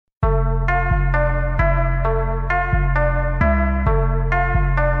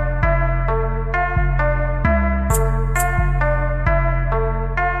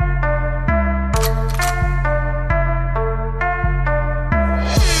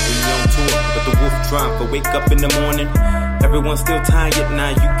driver. Wake up in the morning, everyone's still tired. Now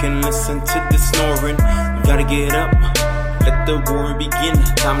you can listen to the snoring. You gotta get up, let the war begin.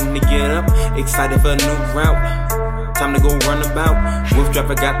 Time to get up, excited for a new route. Time to go run about.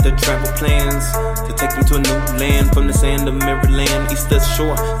 WooFDriver got the travel plans to take them to a new land. From the sand of Maryland, east of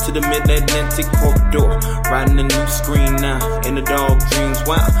shore to the mid-Atlantic corridor. Riding a new screen now, in the dog dreams.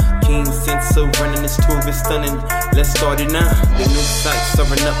 Wow, keen sense of running this tour is stunning. Let's start it now. The new sights are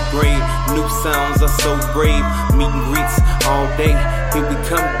an upgrade. New sounds are so brave. Meet and greets all day. Here we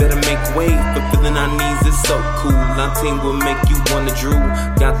come, better make way. Fulfilling our needs is so cool. Our team will make you wanna drool.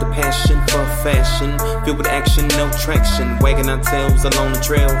 Got the passion for fashion, filled with action, no traction. Wagging our tails along the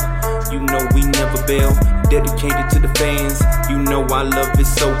trail. You know we never bail. Dedicated to the fans. You know our love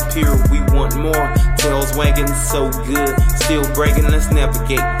is so pure. We want more. Tails wagging so good. Still bragging, let's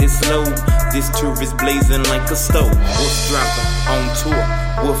navigate this load. This tour is blazing like a stove. WooFDriver on tour.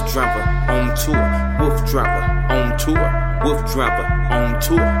 WooFDriver on tour. WooFDriver on tour. WooFDriver on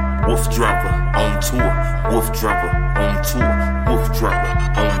tour. WooFDriver on tour. WooFDriver on tour. WooFDriver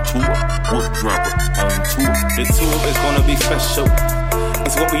on tour. WooFDriver on tour. The tour is gonna be special.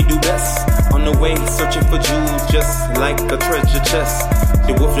 It's what we do best. On the way, searching for jewels, just like a treasure chest.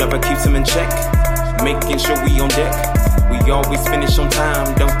 The WooFDriver keeps them in check, making sure we on deck. We always finish on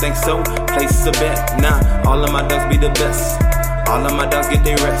time, don't think so? Place a bet. Nah, all of my dogs be the best. All of my dogs get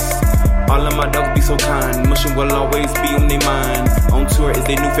their rest. All of my dogs be so kind. Mushin' will always be on their mind. On tour is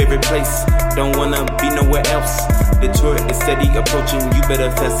their new favorite place. Don't wanna be nowhere else. The tour is steady approaching. You better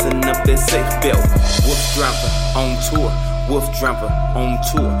fasten up that safe belt. WooFDriver on tour. WooFDriver on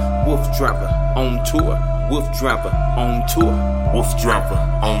tour. WooFDriver on tour. WooFDriver on tour. WooFDriver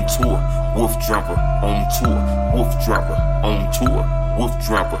on tour. WooFDriver on tour. WooFDriver on tour.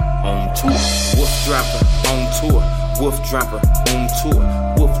 WooFDriver on tour. WooFDriver on tour. WooFDriver on tour.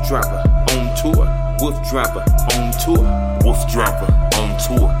 WooFDriver on tour. WooFDriver on tour. WooFDriver on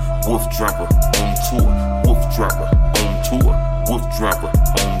tour. WooFDriver on tour. WooFDriver on tour. WooFDriver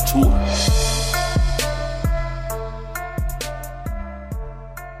on tour.